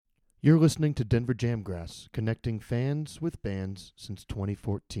You're listening to Denver Jamgrass, connecting fans with bands since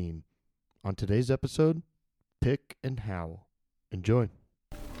 2014. On today's episode, Pick and Howl. Enjoy.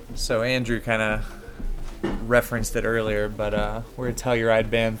 So Andrew kind of referenced it earlier, but we're a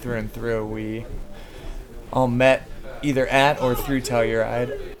Telluride band through and through. We all met either at or through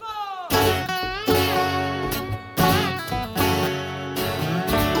Telluride.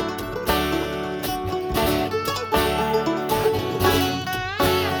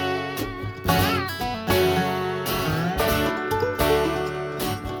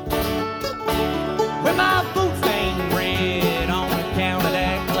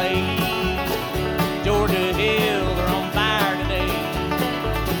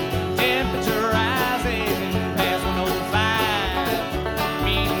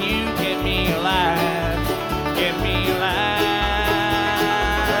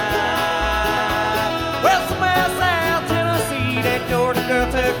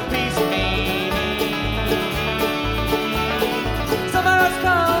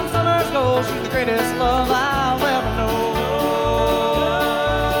 She's the greatest love I'll ever know.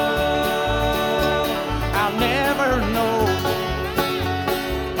 I'll never know.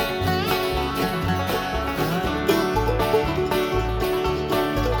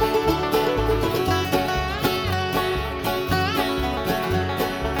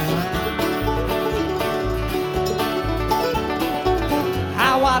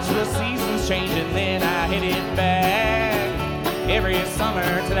 I watch the seasons change and then I hit it back. Every summer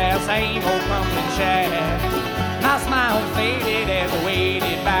to that same old crumbling shack. My smile faded as I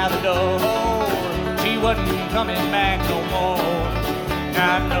waited by the door. She wasn't coming back no more,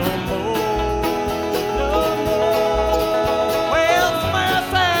 not no more, no more. Well, somewhere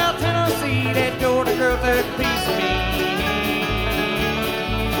South Tennessee, that Georgia girl took a piece of me.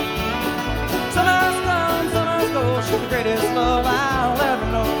 Summers come, summers go, she's the greatest love I'll ever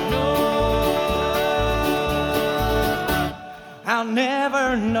know. I'll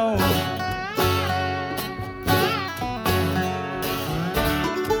never know.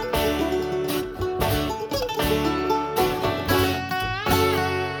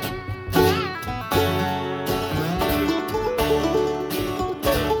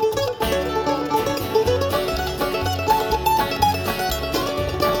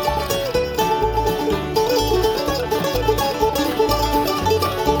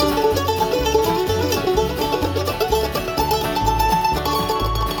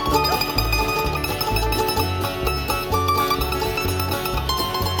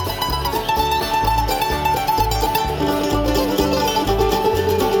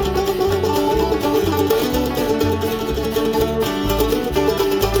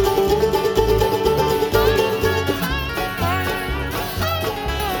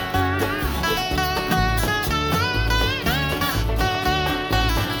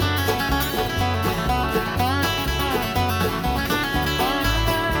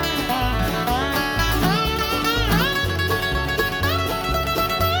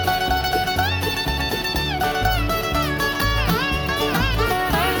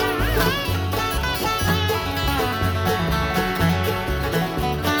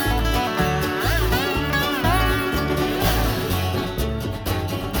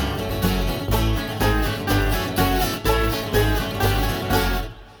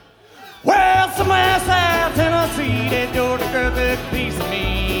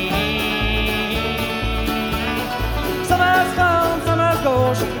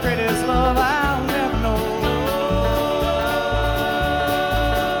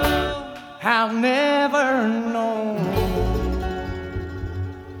 I'll never know.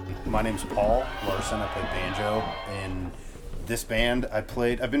 My name's Paul Larson. I play banjo in this band. I've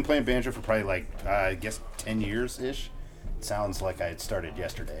been playing banjo for probably I guess 10 years-ish. It sounds like I had started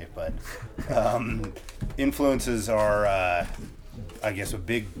yesterday, but influences are, I guess, a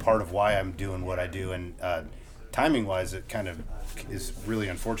big part of why I'm doing what I do. And timing-wise, it kind of is really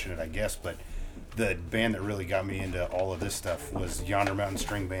unfortunate, I guess, but the band that really got me into all of this stuff was Yonder Mountain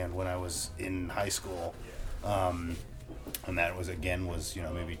String Band when I was in high school. And that was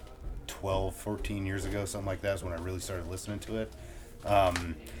maybe 12, 14 years ago, something like that is when I really started listening to it.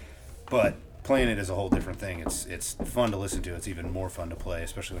 But playing it is a whole different thing. It's fun to listen to. It's even more fun to play,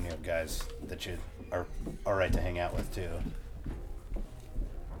 especially when you have guys that you are all right to hang out with, too.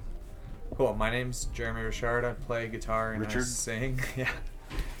 Cool. My name's Jeremy Richard. I play guitar and I sing. Yeah.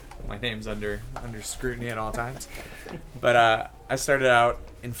 My name's under scrutiny at all times. But I started out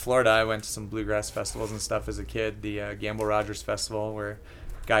in Florida. I went to some bluegrass festivals and stuff as a kid. The Gamble Rogers Festival, where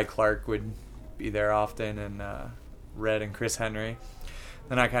Guy Clark would be there often, and Red and Chris Henry.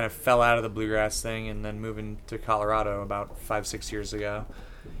 Then I kind of fell out of the bluegrass thing and then moving to Colorado about 5-6 years ago.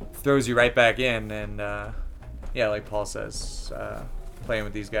 throws you right back in. And yeah, like Paul says, playing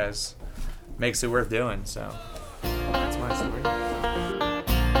with these guys makes it worth doing. So that's my story.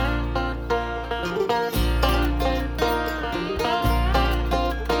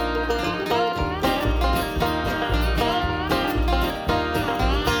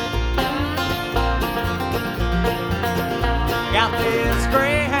 Got this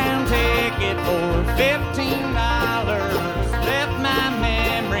Greyhound ticket for $15. Left my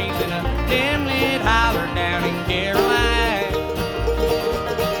memories in a dim lit holler down in Caroline.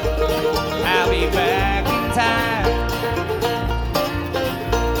 I'll be back in time.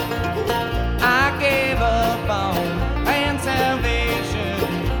 I gave up on land salvation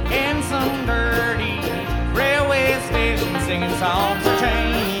in some dirty railway station singing songs of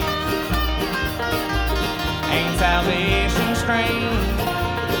change. Ain't salvation strange?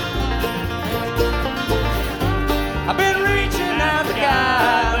 I've been reaching out to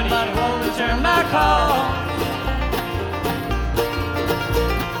God, but He won't return my call.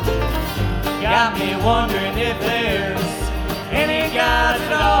 Got me wondering if there's any God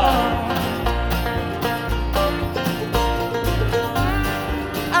at all.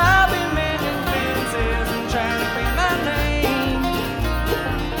 I'll be mending fences and trying to clean my name.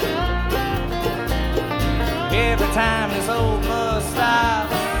 Every time this old bus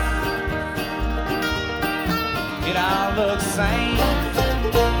stops, it all looks the same.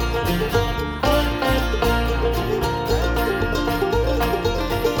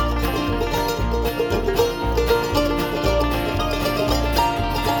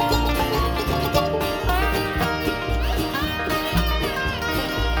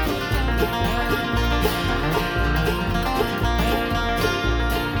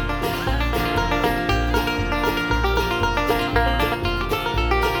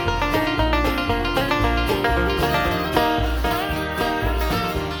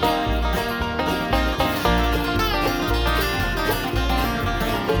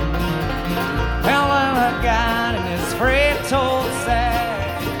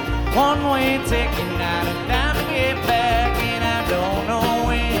 One-way ticket, out of time to get back, and I don't know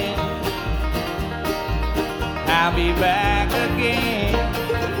when I'll be back again.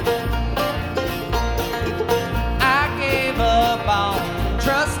 I gave up on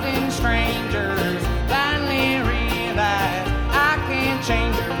trusting strangers, finally realized I can't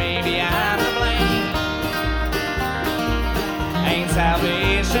change her, maybe I'm to blame. Ain't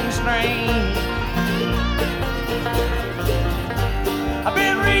salvation strange? I've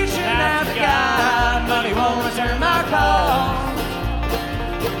been reaching out to God, but He won't return my call.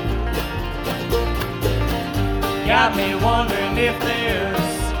 Got me wondering if there's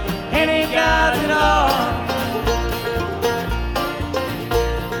any God at all.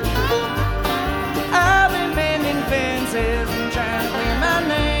 I've been mending fences and trying to clear my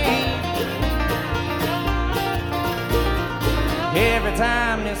name. Every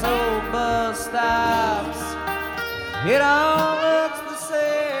time this old bus stops, it all looks the same.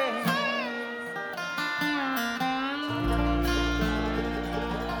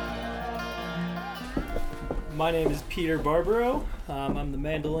 My name is Peter Barbaro. I'm the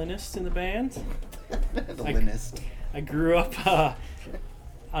mandolinist in the band. Mandolinist. I grew up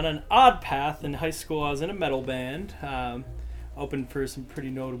on an odd path. In high school, I was in a metal band. Opened for some pretty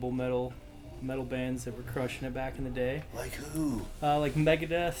notable metal bands that were crushing it back in the day. Like who? Like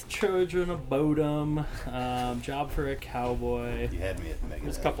Megadeth, Children of Bodom, Job for a Cowboy. You had me at Megadeth.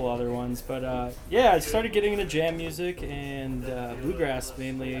 There's a couple other ones, but yeah, I started getting into jam music and bluegrass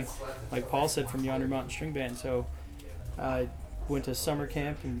mainly, like Paul said, from Yonder Mountain String Band. So I went to summer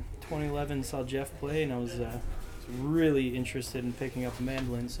camp in 2011, saw Jeff play, and I was really interested in picking up a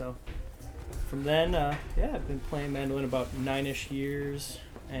mandolin. So from then, yeah, I've been playing mandolin about 9-ish years,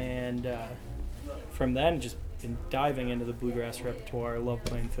 and from then just been diving into the bluegrass repertoire. I love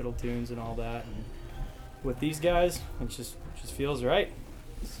playing fiddle tunes and all that, and with these guys, it just feels right.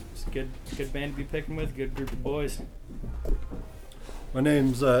 It's a good band to be picking with, good group of boys. My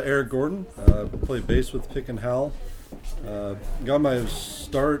name's Eric Gordon. Play bass with Pick and Howl. Got my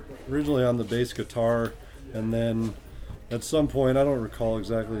start originally on the bass guitar, and then at some point, I don't recall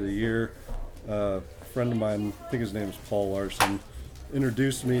exactly the year, a friend of mine, I think his name is Paul Larson,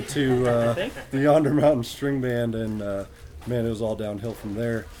 introduced me to the Yonder Mountain String Band, and man, it was all downhill from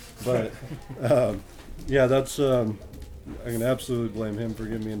there. But yeah, that's I can absolutely blame him for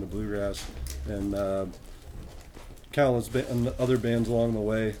getting me into bluegrass, and countless other bands along the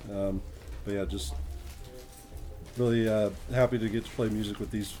way. But yeah, just really happy to get to play music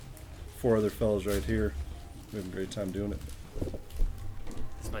with these 4 other fellows right here. We have a great time doing it.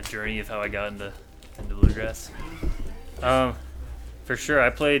 It's my journey of how I got into bluegrass. For sure. I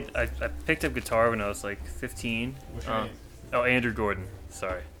picked up guitar when I was like 15. Andrew Gordon.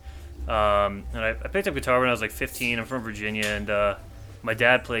 Sorry. And I picked up guitar when I was like 15. I'm from Virginia, and my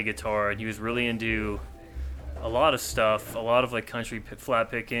dad played guitar, and he was really into a lot of stuff, a lot of like country flat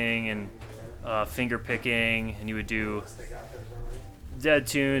picking and finger picking, and he would do Dead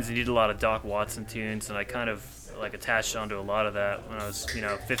tunes, and he did a lot of Doc Watson tunes, and I kind of like attached onto a lot of that when I was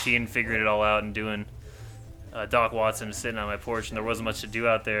 15, figuring it all out and doing Doc Watson sitting on my porch, and there wasn't much to do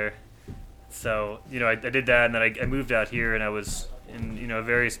out there. So, I did that, and then I moved out here, and I was in,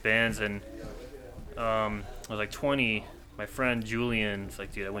 various bands, and I was like 20. My friend Julian was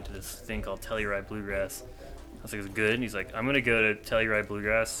like, dude, I went to this thing called Telluride Bluegrass. I was like, it's good? And he's like, I'm going to go to Telluride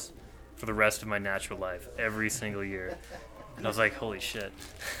Bluegrass for the rest of my natural life, every single year. And I was like, holy shit,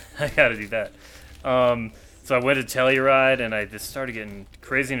 I got to do that. So I went to Telluride, and I just started getting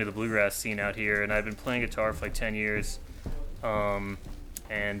crazy into the bluegrass scene out here, and I've been playing guitar for like 10 years. And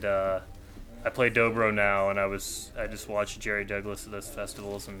I play dobro now, and I just watched Jerry Douglas at those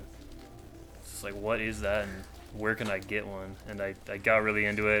festivals, and it's just like, what is that, and where can I get one? And I got really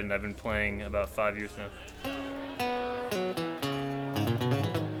into it, and I've been playing about 5 years now.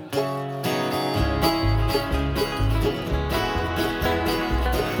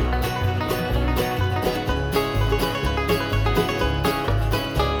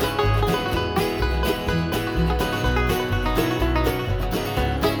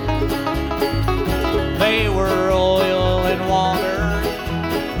 They were oil and water,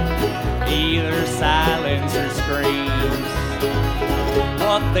 either silence or screams.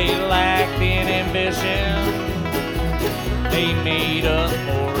 What they lacked in ambition, they made up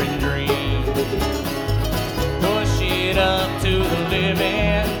for in dreams. Push it up to the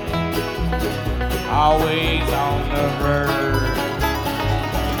limit, always on the verge.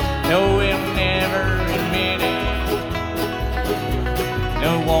 No, we'll never admit it,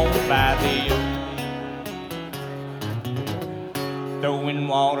 no, won't buy the earth. Throwing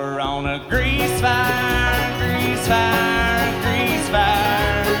water on a grease fire, grease fire, grease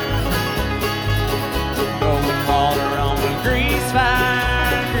fire. Throwing water on a grease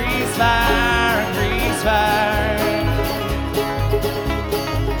fire, grease fire, grease fire.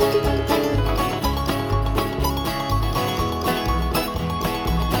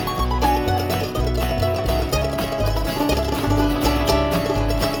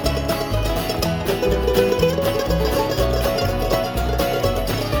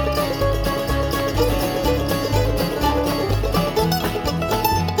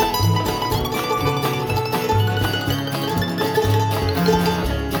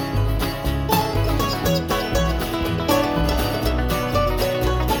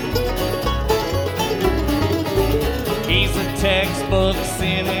 Textbook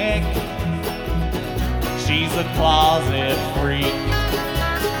cynic, she's a closet freak.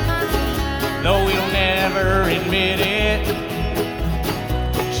 Though he'll never admit it,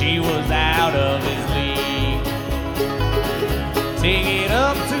 she was out of his league. Take it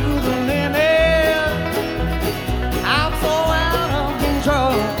up to the limit, I'm so out of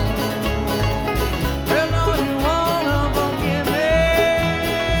control. Well, no, you wanna forgive me,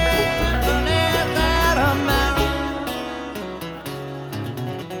 but let that amount.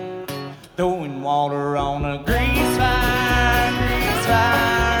 Throwing water on a grease fire, grease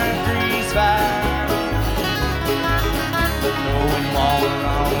fire, grease fire. Throwing water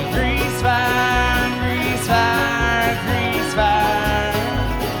on a grease fire, grease fire, grease fire.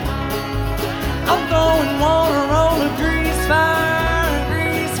 I'm throwing water on a grease fire,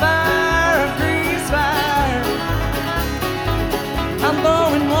 grease fire, grease fire. I'm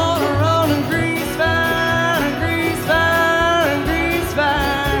throwing water on a grease fire, grease fire, grease fire.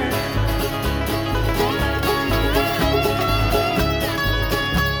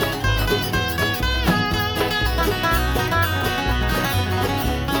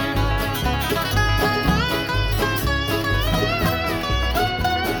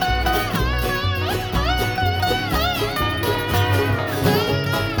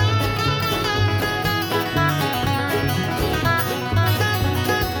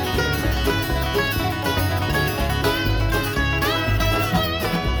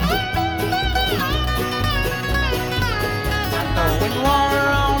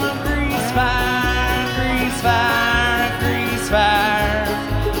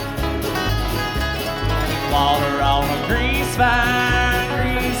 Water on a grease fire,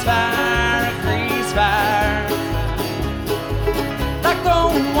 grease fire, grease fire. Like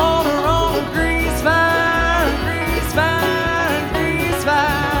throwing water on a grease fire, grease fire, grease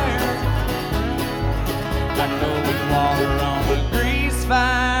fire. Like throwing water on a grease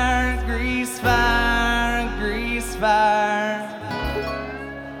fire, grease fire, grease fire.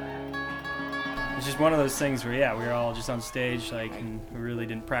 it's just one of those things where, we were all just on stage, like, and we really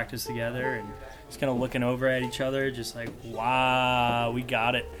didn't practice together, and just kind of looking over at each other, just like, wow, we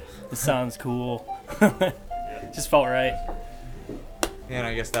got it. This sounds cool. Just felt right. Yeah, and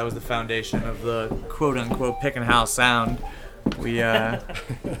I guess that was the foundation of the quote-unquote Pick and Howl sound. We don't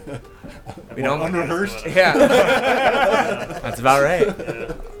unrehearsed. Yeah, that's about right.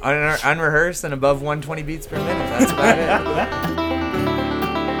 Unrehearsed and above 120 beats per minute. That's about it.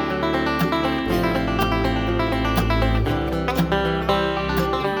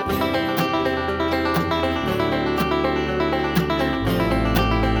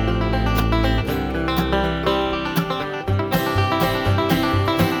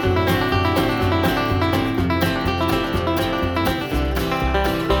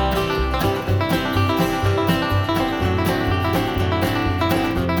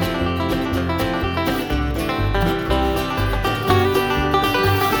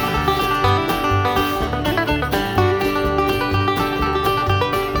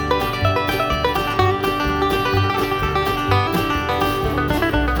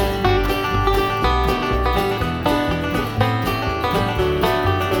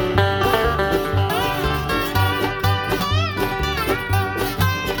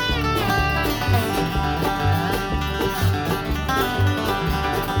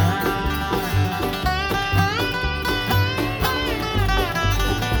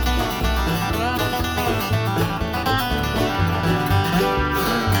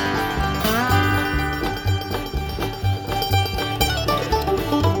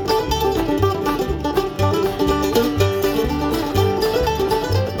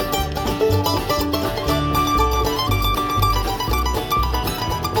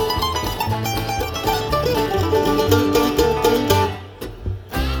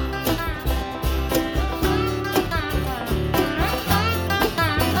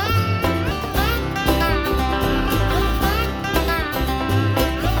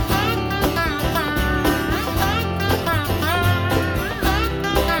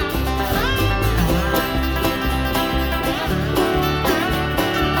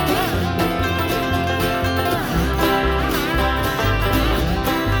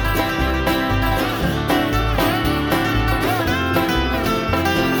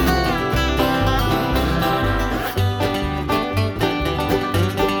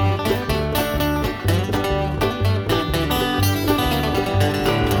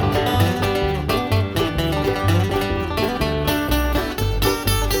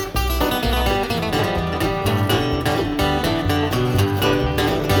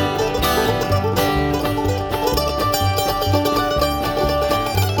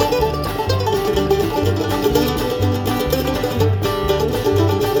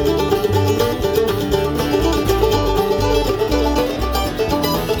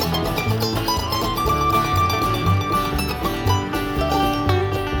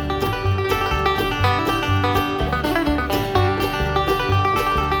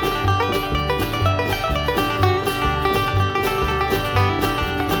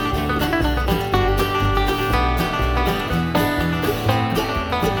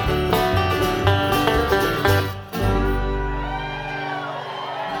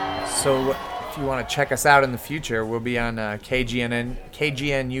 So if you want to check us out in the future, we'll be on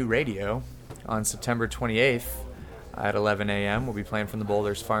KGNU Radio on September 28th at 11 a.m. We'll be playing from the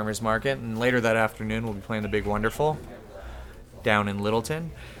Boulders Farmers Market, and later that afternoon we'll be playing the Big Wonderful down in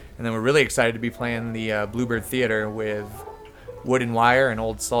Littleton. And then we're really excited to be playing the Bluebird Theater with Wood and Wire and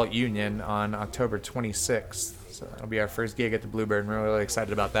Old Salt Union on October 26th. So that'll be our first gig at the Bluebird, and we're really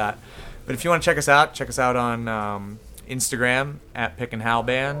excited about that. But if you want to check us out on Instagram at Pick and Howl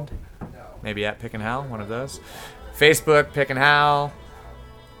Band, maybe at Pick and Howl, one of those. Facebook, Pick and Howl.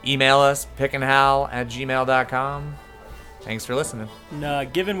 Email us, pickandhowl@gmail.com. Thanks for listening.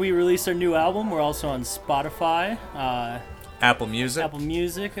 And, given we released our new album, we're also on Spotify, Apple Music,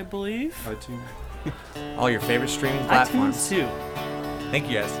 I believe. iTunes. all your favorite streaming platforms. iTunes too. Thank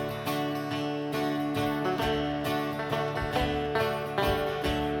you, guys.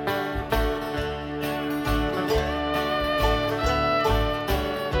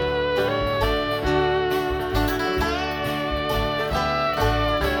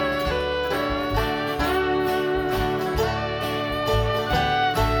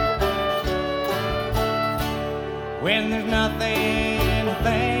 When there's nothing to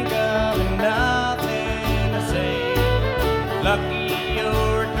think of and nothing to say, lucky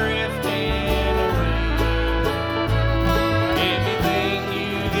you're dreaming.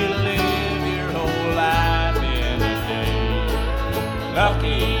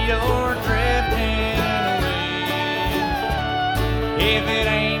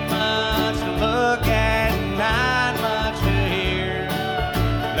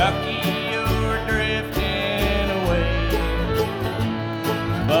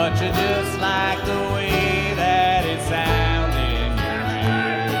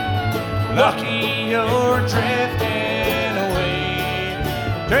 Lucky you're drifting away,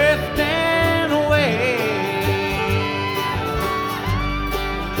 drifting away,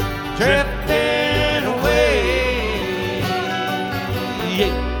 drifting away.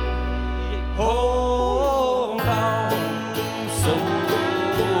 Yeah. Hold on so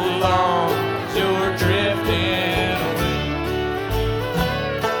long, you're drifting away.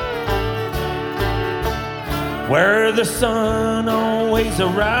 Where the sun always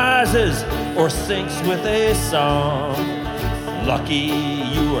arises or sinks with a song, lucky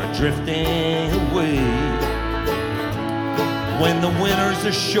you are drifting away. When the winters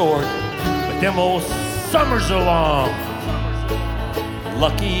are short, but them old summers are long,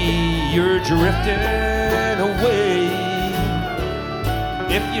 lucky you're drifting away.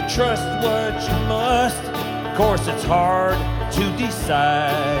 If you trust what you must, of course it's hard to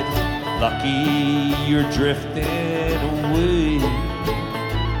decide, lucky you're drifting away.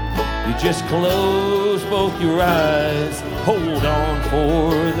 You just close both your eyes, hold on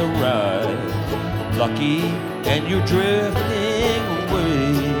for the ride, lucky, and you're drifting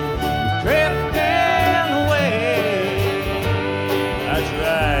away, drifting away. That's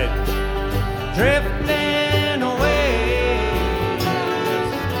right, drifting away.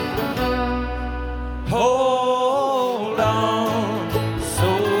 Hold on so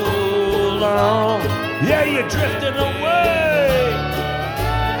long, yeah, you're drifting away.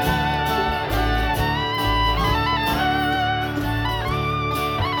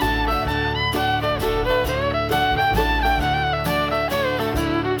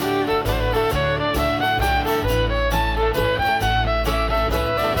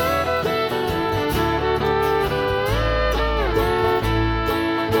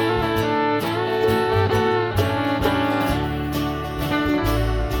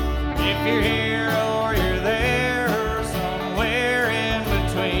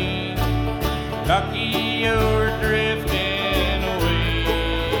 Lucky you're drifting away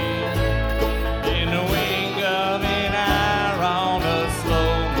in the wing of an eye on a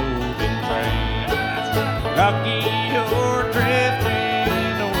slow-moving train. Lucky you're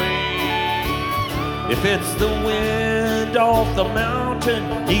drifting away. If it's the wind off the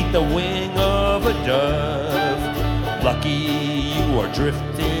mountain, neath the wing of a dove, lucky you are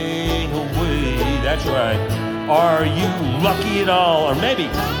drifting away. That's right. Are you lucky at all? Or maybe,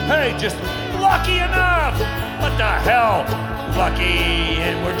 hey, just lucky enough. What the hell? Lucky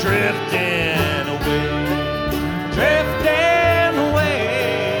and we're drifting away. Drifting away.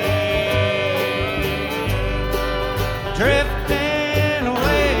 Drifting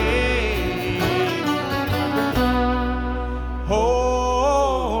away.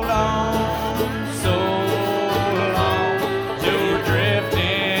 Hold on so long. You're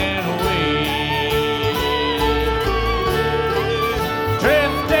drifting away.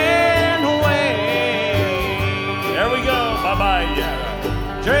 Drifting away. There we go. Bye-bye. Yeah.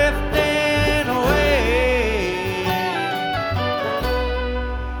 Drifting away.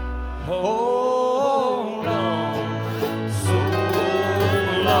 Hold on so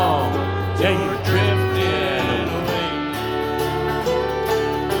long. Yeah, you're drifting away.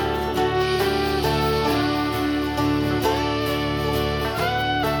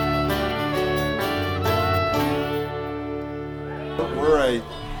 We're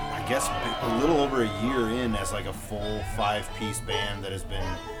I guess a little over a year in as like a full 5-piece band that has been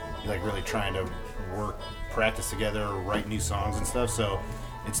like really trying to practice together, write new songs and stuff. So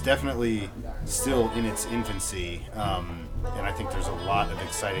it's definitely still in its infancy, and I think there's a lot of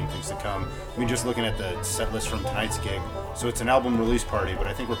exciting things to come. I mean, just looking at the set list from tonight's gig, so it's an album release party, but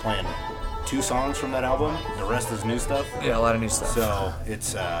I think we're playing 2 songs from that album. The rest is new stuff. Yeah, a lot of new stuff. So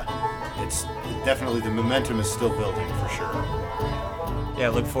it's definitely, the momentum is still building for sure. Yeah,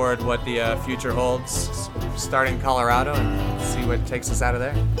 look forward to what the future holds. Start in Colorado and see what takes us out of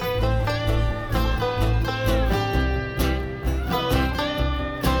there.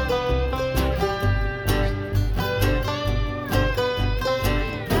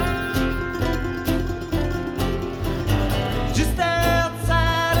 Just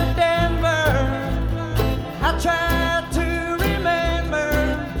outside of Denver, I tried to remember,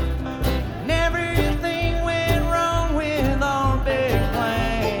 and everything went wrong with our big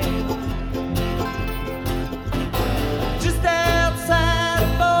plan. Just outside of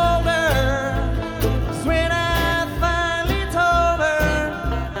Boulder,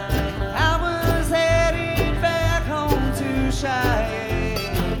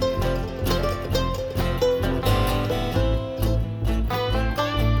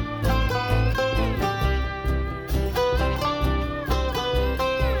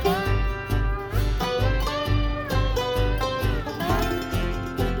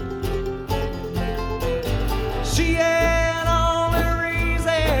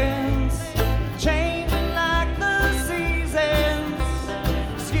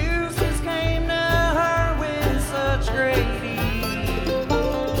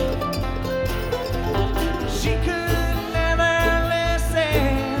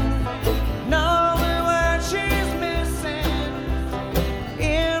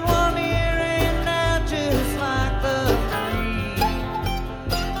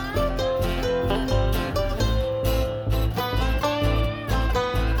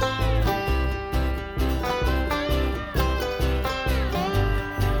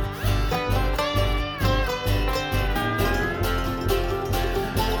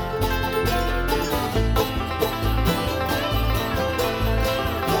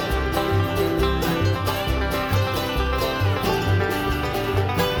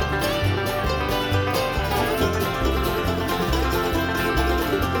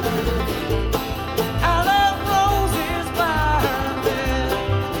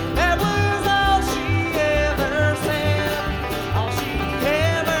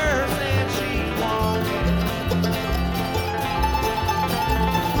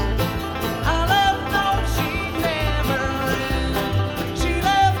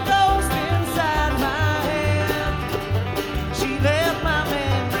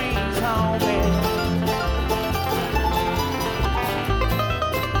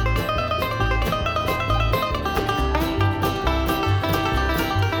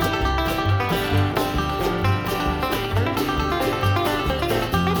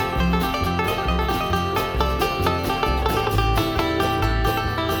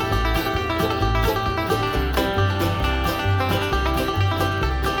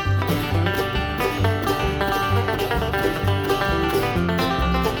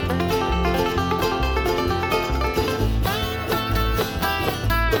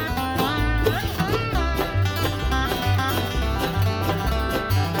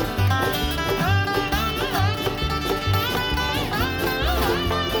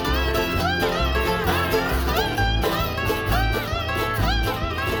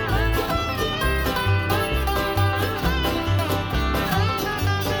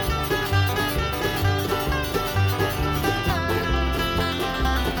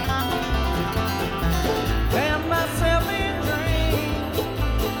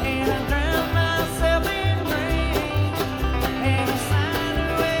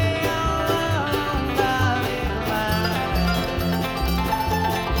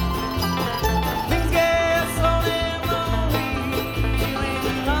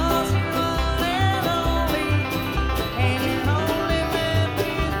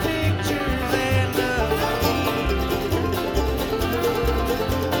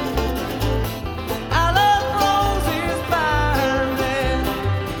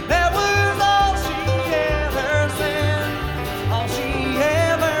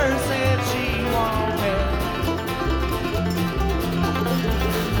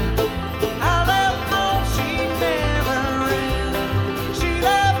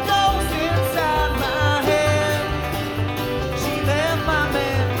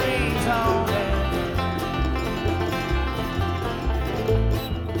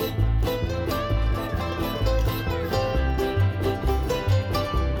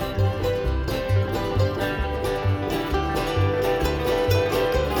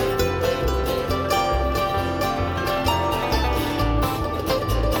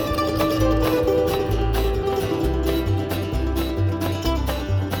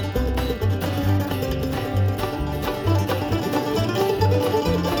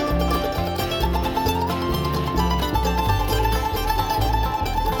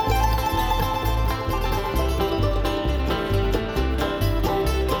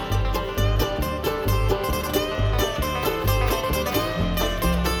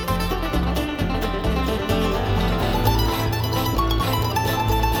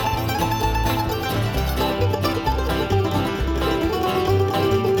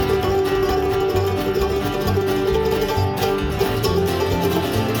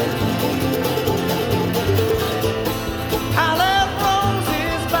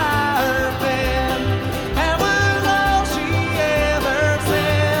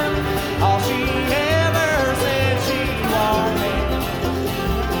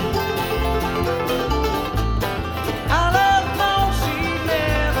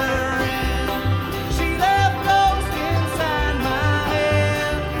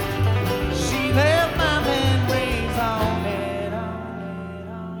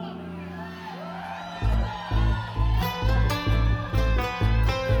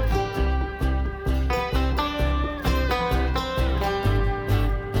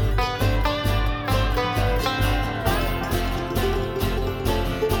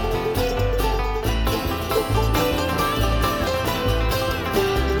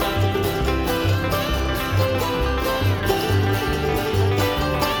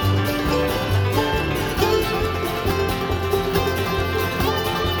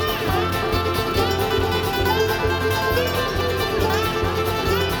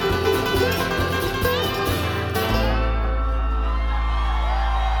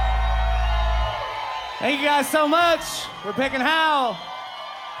 Thank you guys so much. We're Pick and Howl.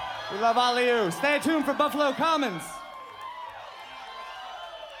 We love all of you. Stay tuned for Buffalo Commons.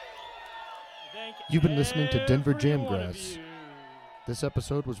 You've been listening to Denver Jamgrass. This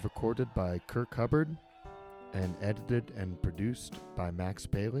episode was recorded by Kirk Hubbard and edited and produced by Max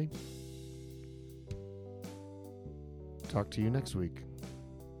Bailey. Talk to you next week.